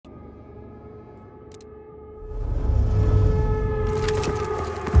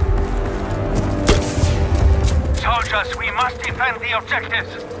soldiers, we must defend the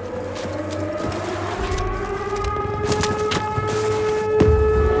objectives.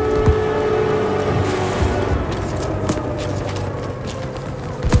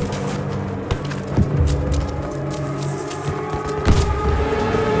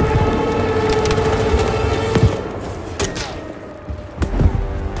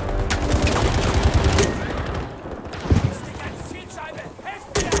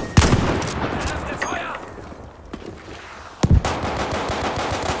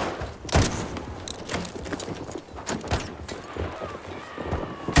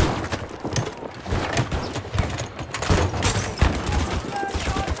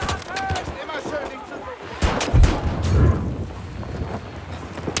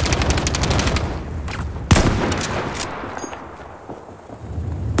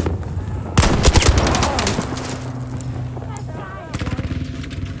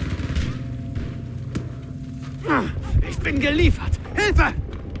 Ich bin geliefert! Hilfe!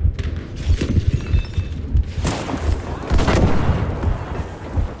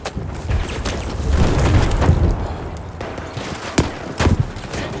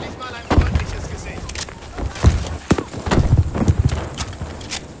 Endlich mal ein freundliches Gesicht.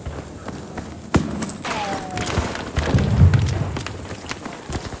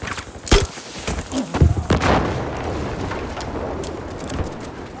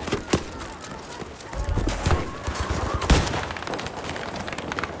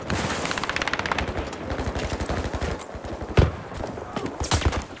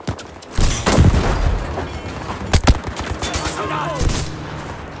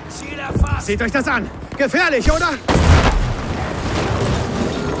 Seht euch das an! Gefährlich, oder?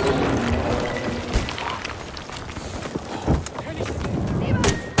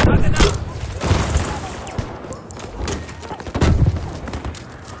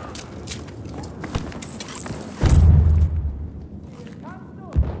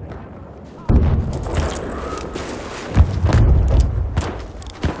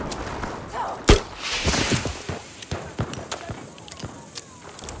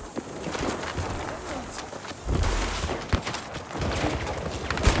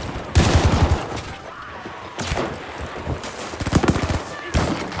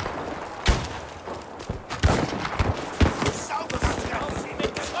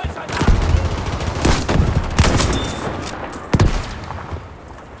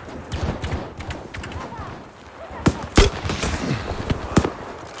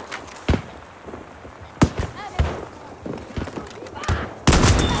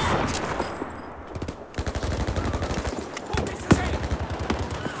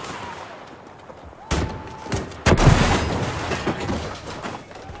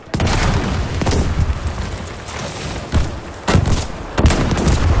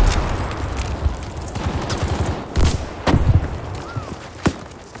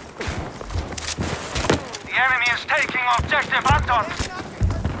 Taking objective Anton!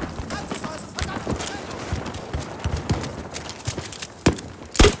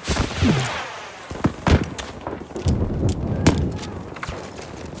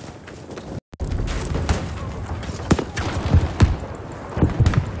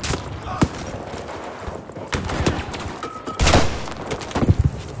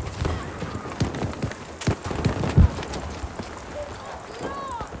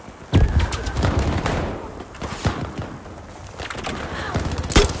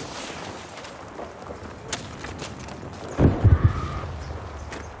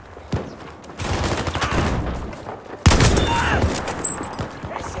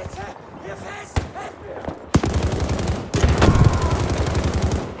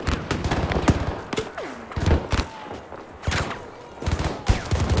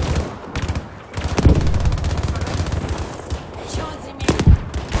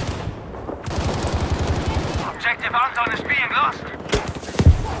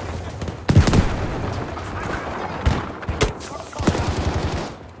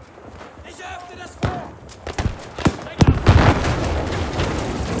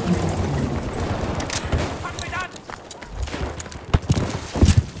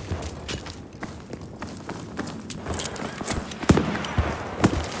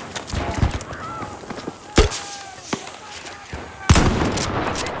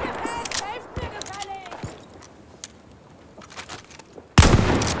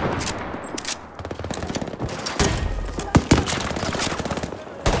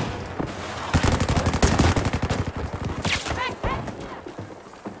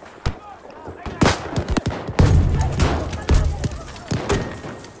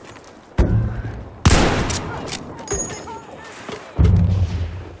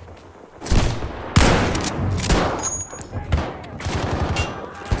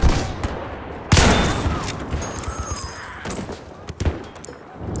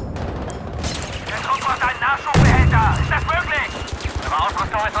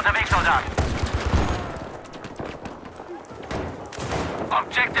 Rüstung ist unterwegs, Soldat.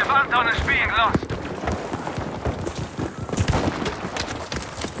 Objective Anton is being lost.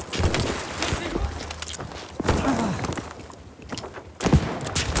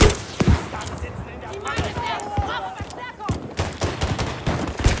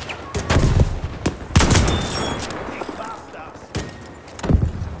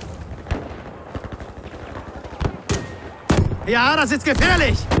 Ja, das ist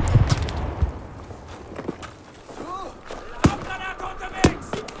gefährlich!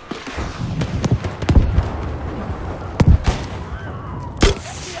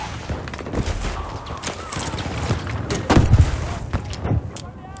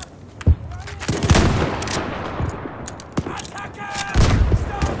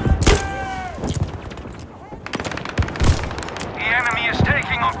 The enemy is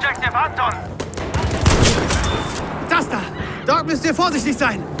taking Objective Anton. Das da! Dort müsst ihr vorsichtig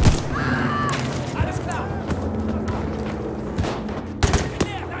sein! Alles klar!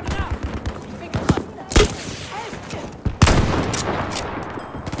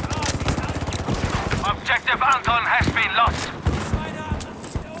 Objective Anton has been lost.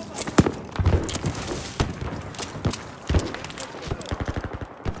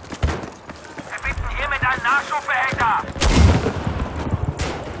 Wir bitten hiermit einen Nachschubbehälter.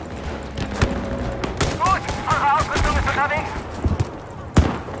 Gut, eure Ausrüstung ist unterwegs.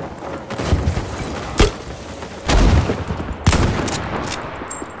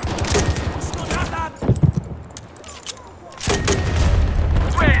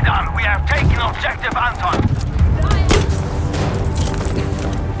 Well done, we have taken Objective Anton.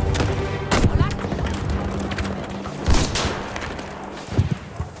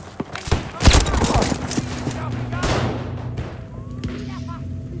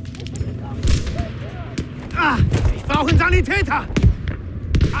 Ah, ich brauche einen Sanitäter!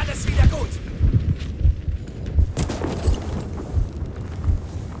 Alles wieder gut!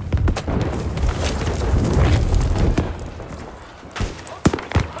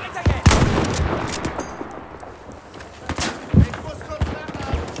 Weiter geht's! Ich muss kurz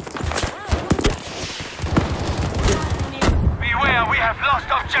nachladen. Beware, we have lost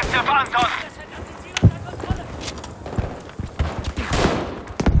Objective Anton.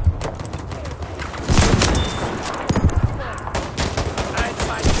 Ein,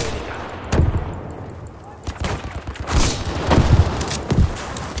 zwei weniger!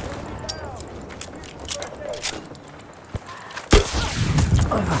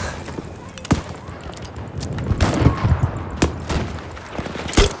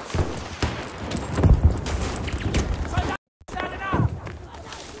 Soldaten nach!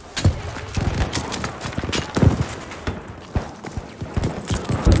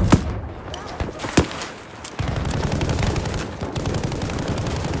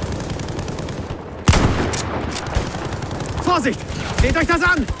 Vorsicht! Seht euch das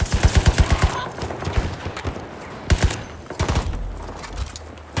an!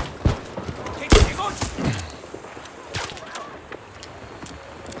 Geht's dir gut?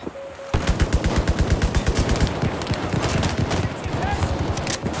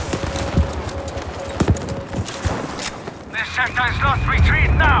 This sector is lost.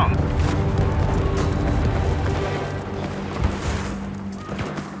 Retreat now.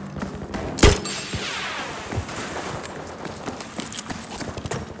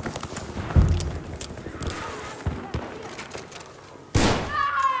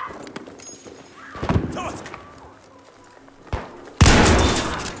 Tot!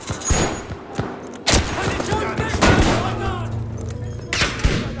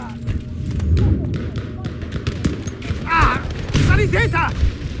 Ah! Sanitäter!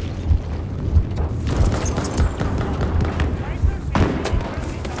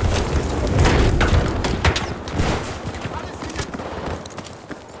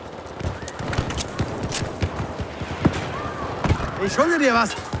 Ich schulde dir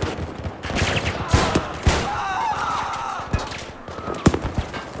was.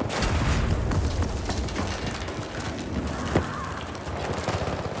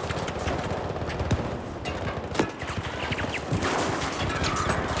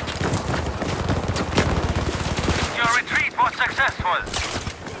 Your retreat was successful.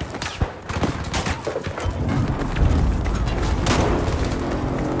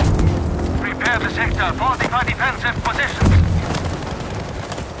 Prepare the sector. Fortify defensive positions.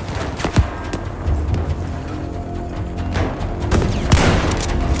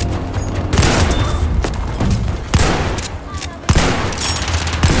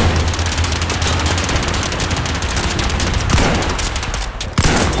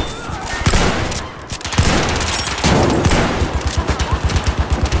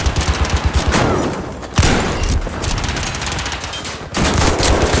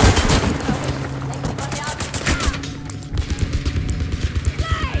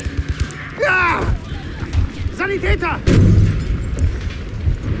 Sanitäter!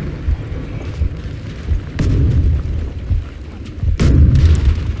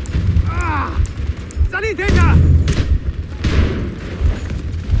 Sanitäter!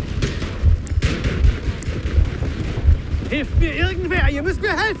 Hilft mir irgendwer! Ihr müsst mir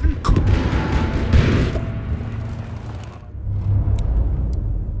helfen!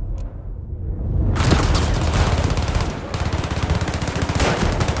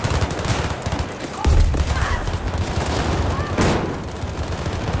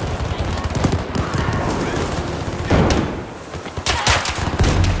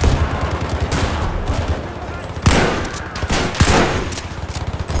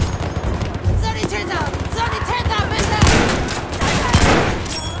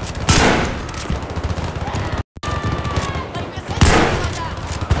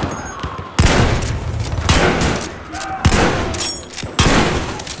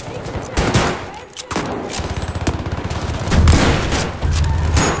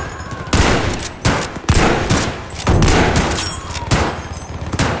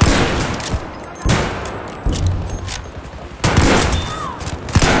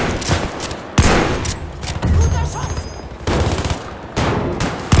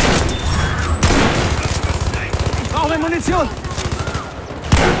 Munition!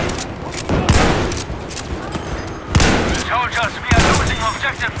 Soldiers, we are losing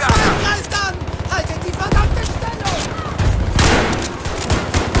objective Bertha. Greift an! Haltet die verdammte Stellung!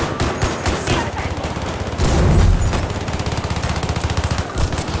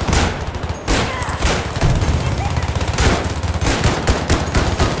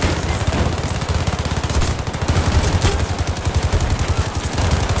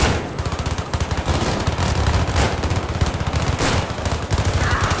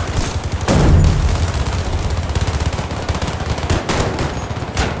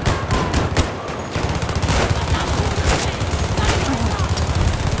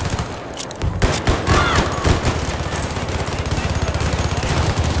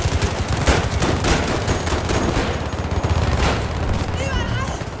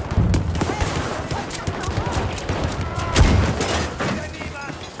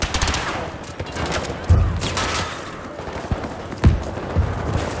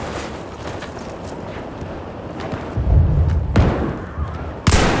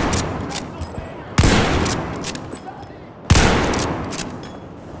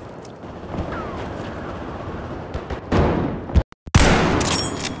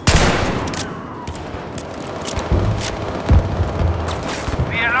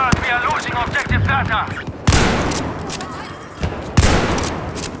 We are losing objective Bertha.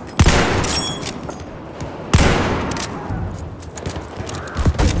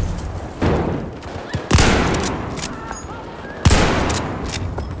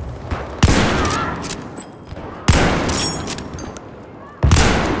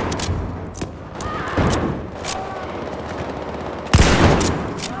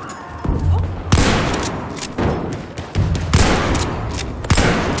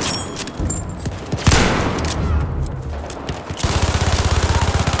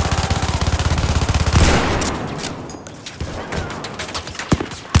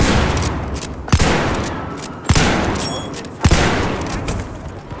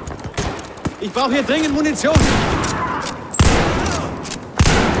 Ich brauche hier dringend Munition!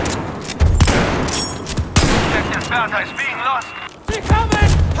 Objective Bertha is being lost. Sie kommen!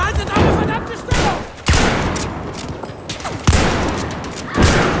 Haltet eure verdammte Stellung!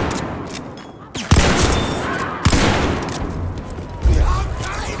 Wir haben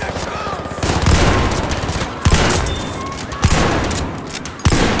keine Chance!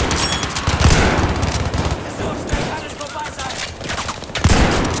 So schnell kann es vorbei sein!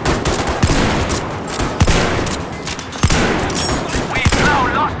 We've now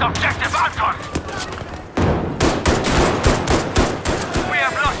lost objective Anton. We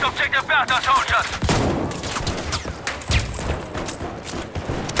have lost objective Bertha, soldiers.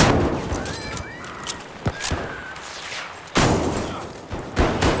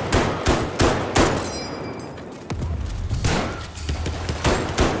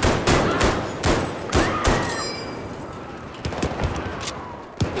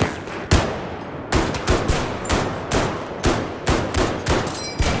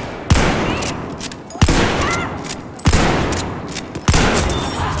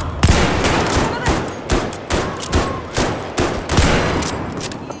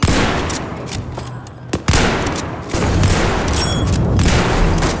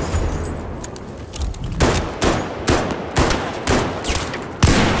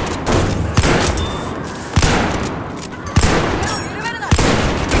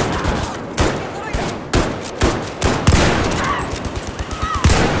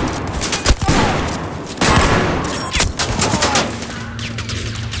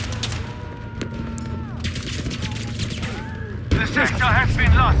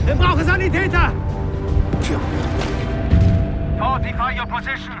 lost. Wir brauchen Sanitäter! Fortify your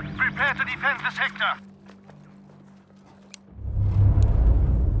position. Prepare to defend the sector.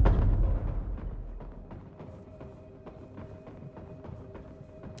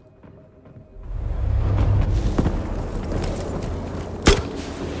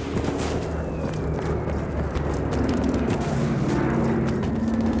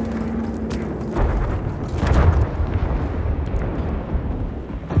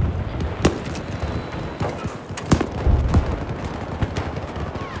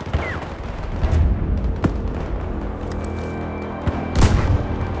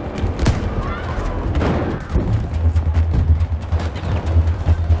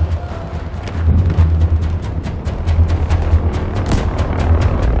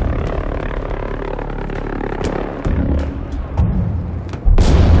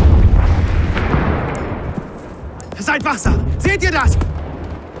 Seid wachsam! Seht ihr das?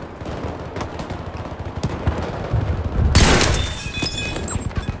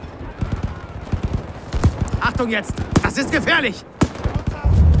 Achtung jetzt! Das ist gefährlich!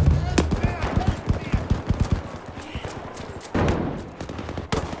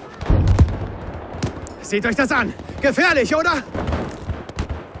 Seht euch das an! Gefährlich, oder?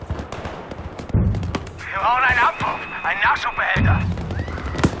 Wir brauchen einen Abwurf. Einen Nachschubbehälter.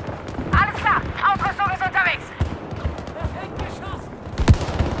 Alles klar, Ausrüstung ist unterwegs.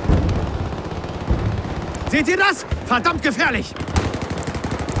 Seht ihr das? Verdammt gefährlich!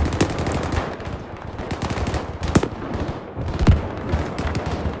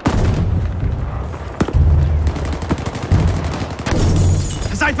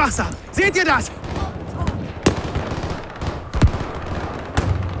 Seid wachsam! Seht ihr das?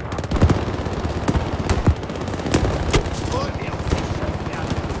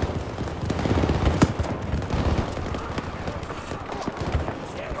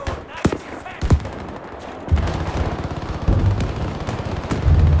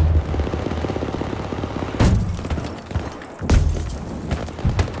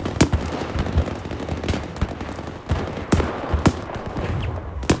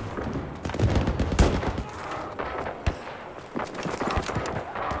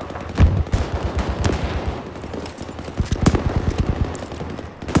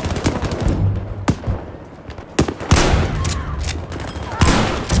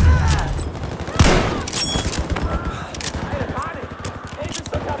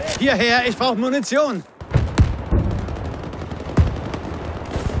 Hierher, ich brauche Munition.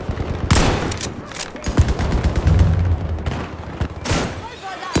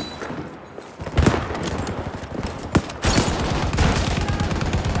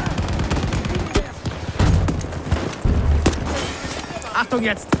 Achtung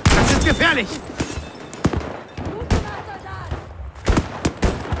jetzt, das ist gefährlich.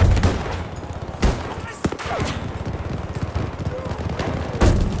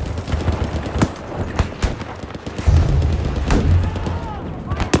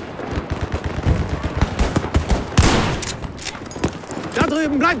 Da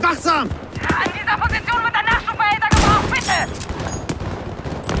drüben, bleibt wachsam! An dieser Position wird ein Nachschubbehälter gebraucht, bitte!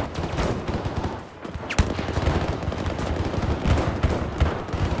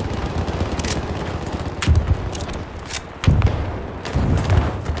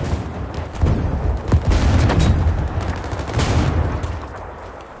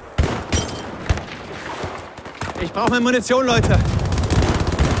 Ich brauche mehr Munition, Leute.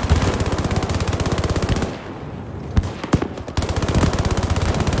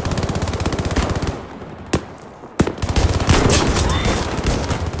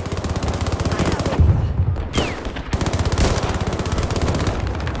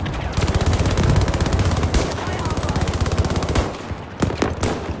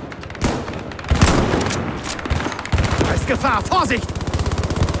 Da ist Gefahr, Vorsicht!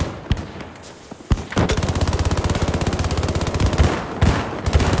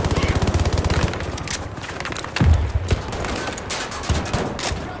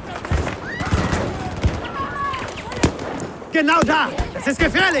 Genau da! Das ist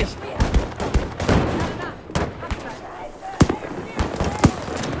gefährlich!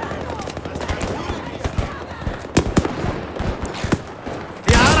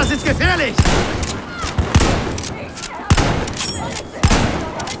 Ja, das ist gefährlich!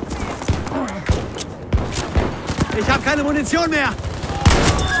 Ich habe keine Munition mehr!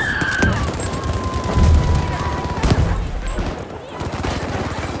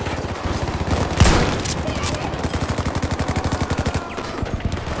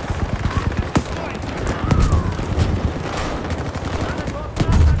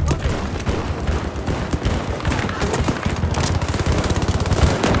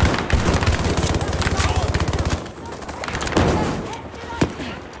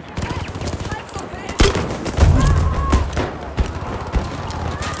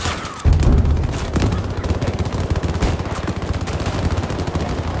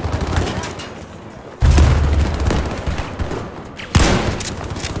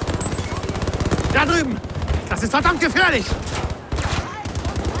 Da drüben! Das ist verdammt gefährlich!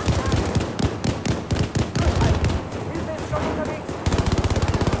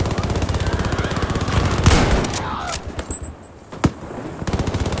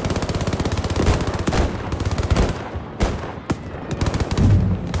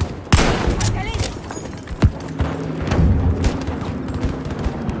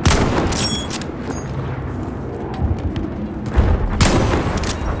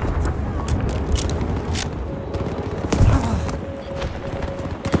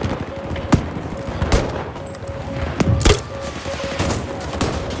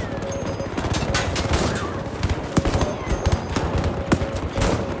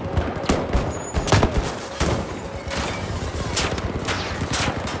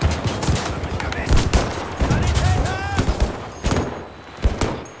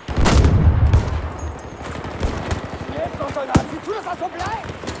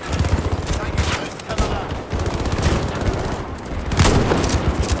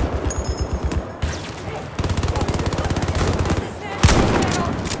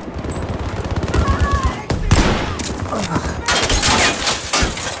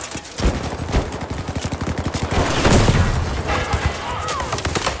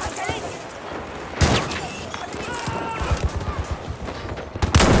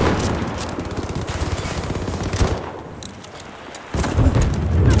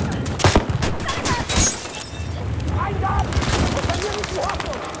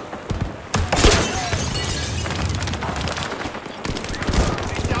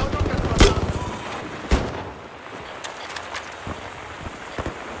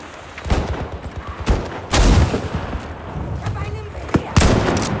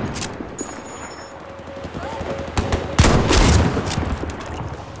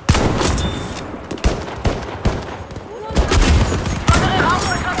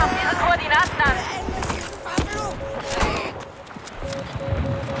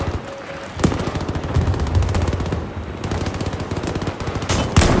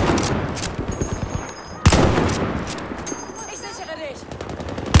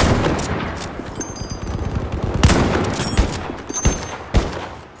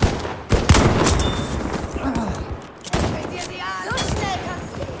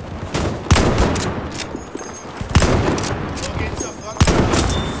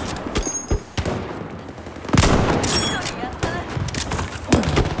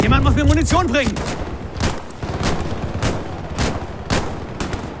 Jemand muss mir Munition bringen!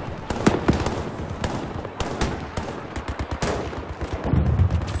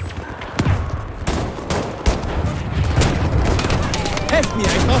 Helft mir,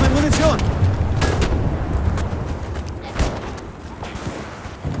 ich brauche Munition!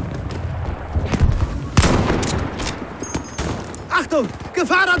 Achtung!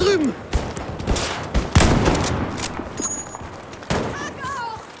 Gefahr da drüben!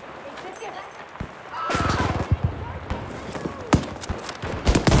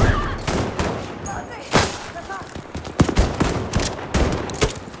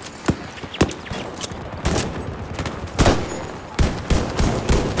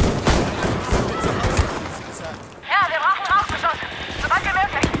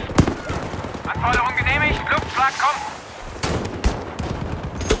 Anforderung genehmigt. Luftschlag kommt.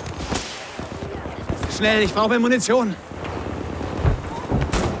 Schnell, ich brauche Munition.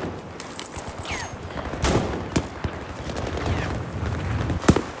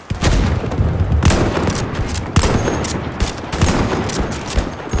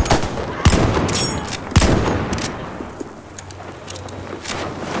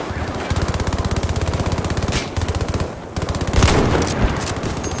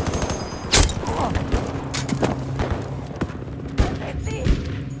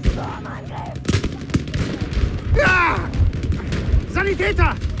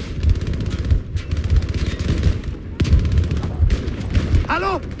 Sanitäter!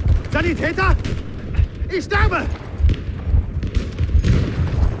 Hallo? Sanitäter? Ich sterbe!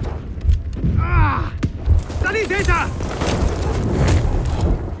 Sanitäter!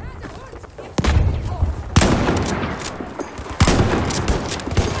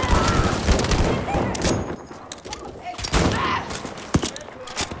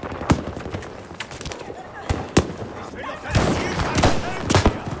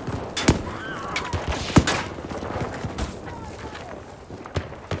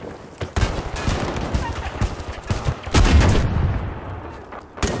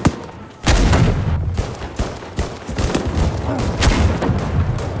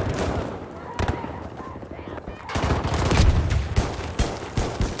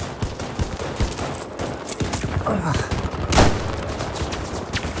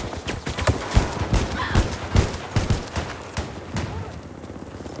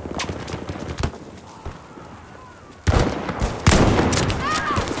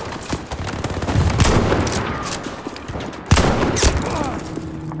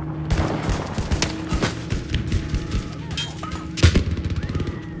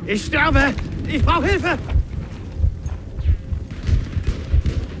 Ich sterbe! Ich brauche Hilfe!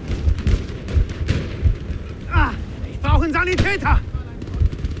 Ah, ich brauche einen Sanitäter!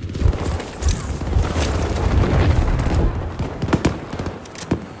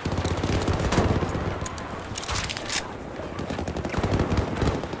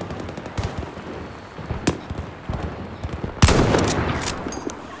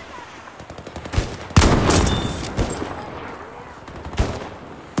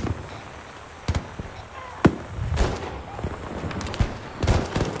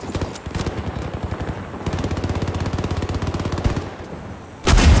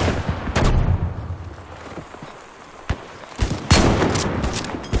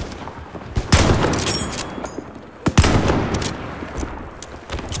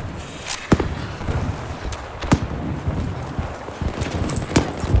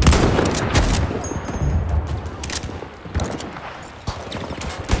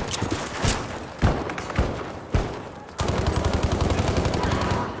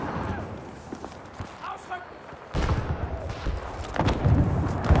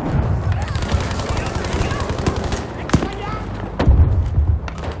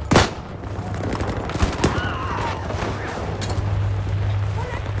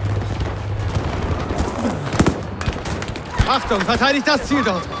 Achtung, verteidigt das Ziel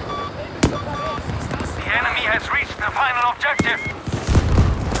dort! The enemy has reached the final objective.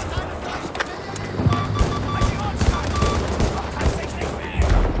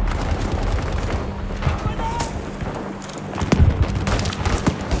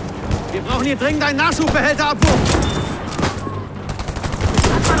 Wir brauchen hier dringend einen Nachschubehälterabwurf!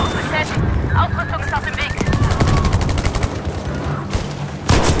 Anspannung bestätigt. Ausrüstung ist auf dem Weg.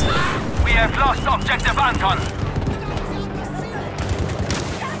 We have lost objective Anton.